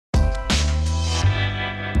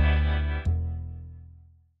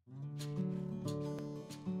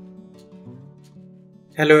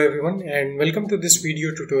Hello everyone and welcome to this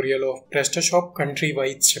video tutorial of PrestaShop Country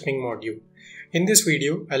Wise Shipping module. In this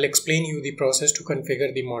video, I'll explain you the process to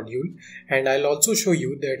configure the module, and I'll also show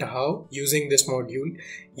you that how using this module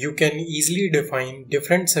you can easily define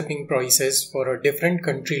different shipping prices for a different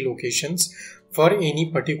country locations for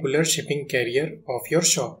any particular shipping carrier of your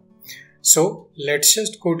shop. So let's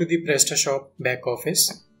just go to the PrestaShop back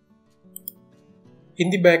office. In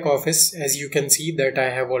the back office, as you can see that I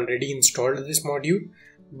have already installed this module,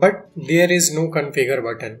 but there is no configure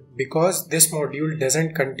button because this module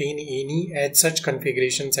doesn't contain any as such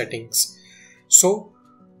configuration settings. So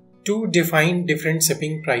to define different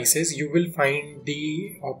shipping prices, you will find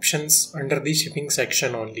the options under the shipping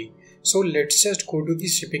section only. So let's just go to the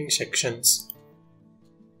shipping sections.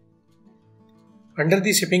 Under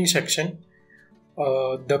the shipping section,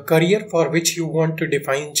 the carrier for which you want to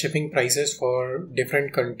define shipping prices for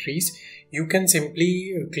different countries, you can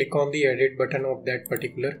simply click on the edit button of that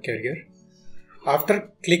particular carrier.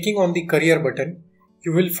 After clicking on the carrier button,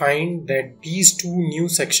 you will find that these two new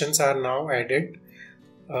sections are now added.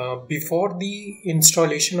 Before the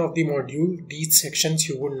installation of the module, these sections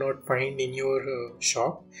you would not find in your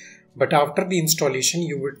shop, but after the installation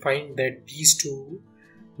you would find that these two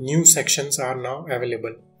new sections are now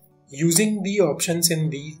available. Using the options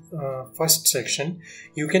in the first section,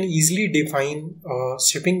 you can easily define a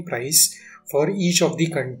shipping price for each of the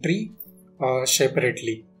country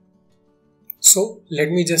separately. So let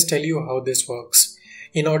me just tell you how this works.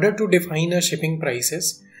 In order to define a shipping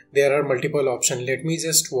prices, there are multiple options. Let me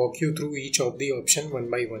just walk you through each of the option one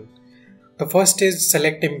by one. The first is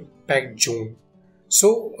select impact zone.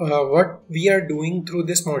 So what we are doing through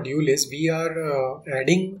this module is we are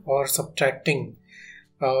adding or subtracting.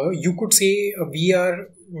 You could say we are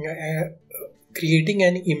creating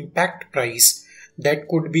an impact price that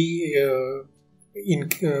could be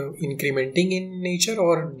incrementing in nature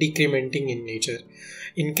or decrementing in nature.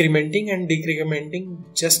 Incrementing and decrementing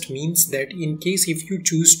just means that in case if you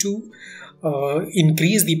choose to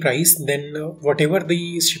increase the price, then whatever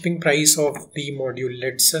the shipping price of the module,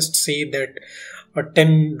 let's just say that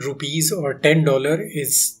 10 rupees or $10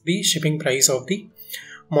 is the shipping price of the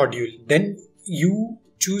module, then you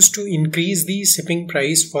choose to increase the shipping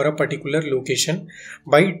price for a particular location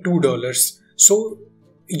by $2. So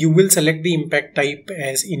you will select the impact type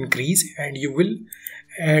as increase and you will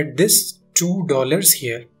add this $2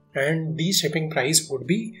 here, and the shipping price would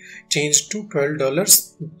be changed to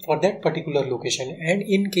 $12 for that particular location. And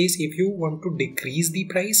in case if you want to decrease the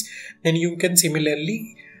price, then you can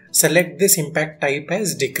similarly select this impact type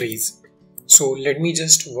as decrease. So let me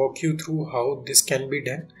just walk you through how this can be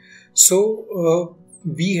done. So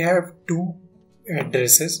we have two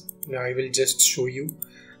addresses. I will just show you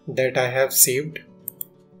that I have saved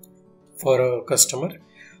for a customer.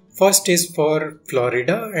 First is for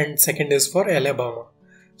Florida and second is for Alabama.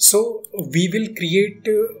 So we will create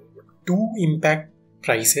two impact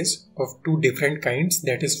prices of two different kinds,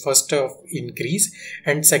 that is first of increase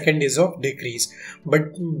and second is of decrease.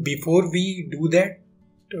 But before we do that,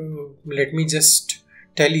 let me just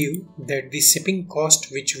tell you that the shipping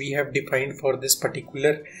cost which we have defined for this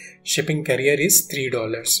particular shipping carrier is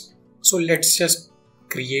 $3. So let's just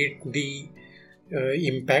create the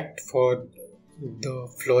impact for the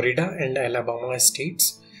Florida and Alabama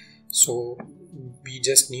states. So we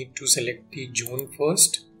just need to select the zone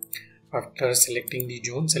first. After selecting the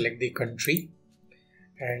zone, select the country,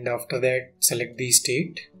 and after that select the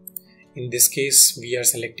state. In this case we are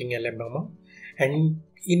selecting Alabama, and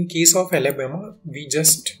in case of Alabama we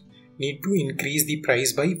just need to increase the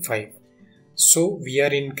price by 5. So we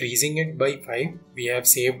are increasing it by 5. We have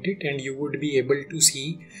saved it and you would be able to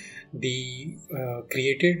see the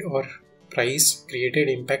created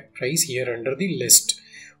impact price here under the list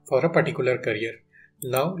for a particular carrier.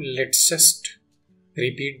 Now let's just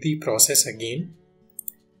repeat the process again,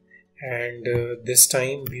 and this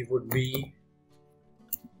time we would be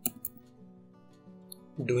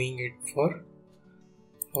doing it for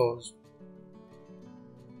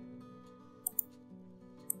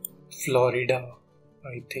Florida,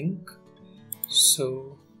 I think.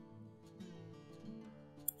 So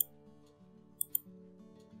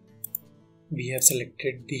we have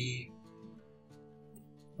selected the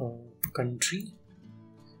country,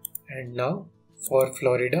 and now for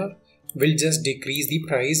Florida we'll just decrease the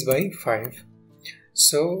price by 5.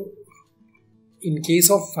 So in case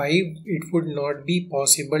of 5, it would not be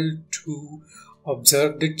possible to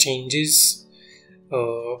observe the changes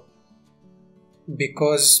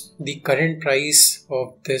because the current price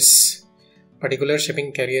of this particular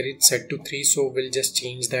shipping carrier is set to 3, so we'll just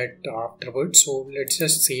change that afterwards. So let's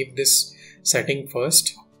just save this setting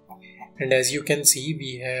first, And as you can see,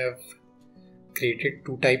 we have created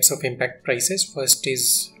two types of impact prices. First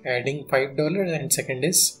is adding $5 and second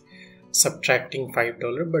is subtracting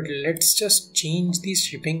 $5. But let's just change the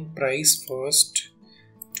shipping price first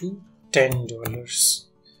to $10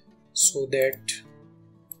 so that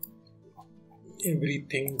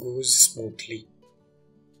everything goes smoothly.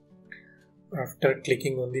 After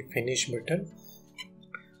clicking on the finish button,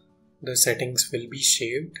 the settings will be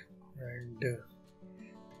saved, and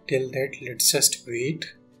till that let's just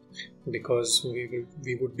wait, because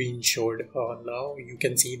we would be insured. Now you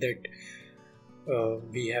can see that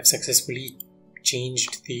we have successfully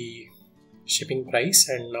changed the shipping price,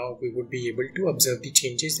 and now we would be able to observe the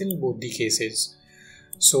changes in both the cases.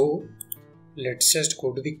 So let's just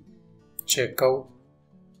go to the checkout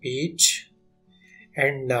page,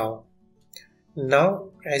 and now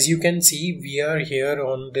as you can see, we are here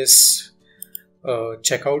on this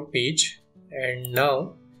checkout page, and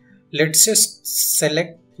now let's just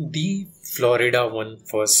select the Florida one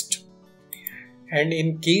first. And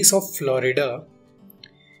in case of Florida,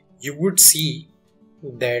 you would see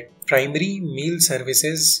that primary mail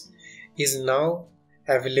services is now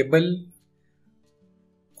available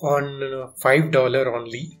on $5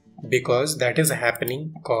 only, because that is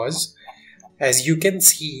happening because as you can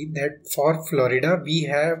see that for Florida we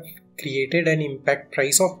have created an impact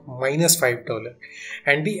price of -$5,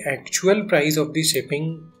 and the actual price of the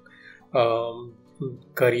shipping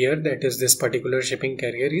carrier, that is this particular shipping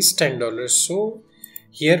carrier, is $10. So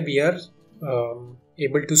here we are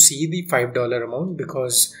able to see the $5 amount,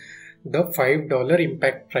 because the $5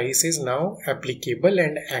 impact price is now applicable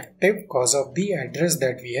and active because of the address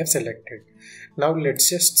that we have selected. Now let's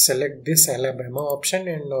just select this Alabama option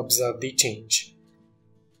and observe the change.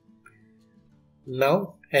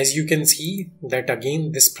 Now as you can see that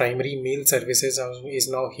again this primary mail services is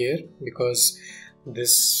now here, because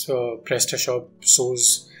this PrestaShop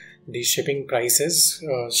shows the shipping prices,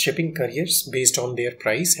 shipping carriers based on their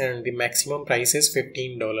price, and the maximum price is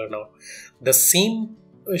 $15 now. The same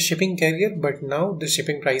shipping carrier, but now the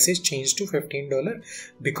shipping price is changed to $15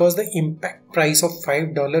 because the impact price of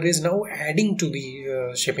 $5 is now adding to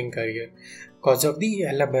the shipping carrier because of the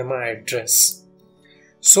Alabama address.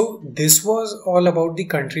 So this was all about the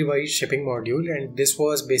country-wise shipping module, and this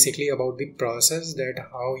was basically about the process that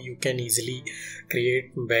how you can easily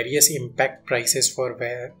create various impact prices for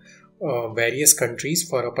various countries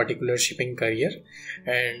for a particular shipping carrier.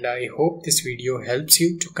 And I hope this video helps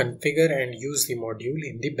you to configure and use the module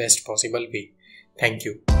in the best possible way. Thank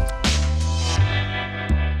you.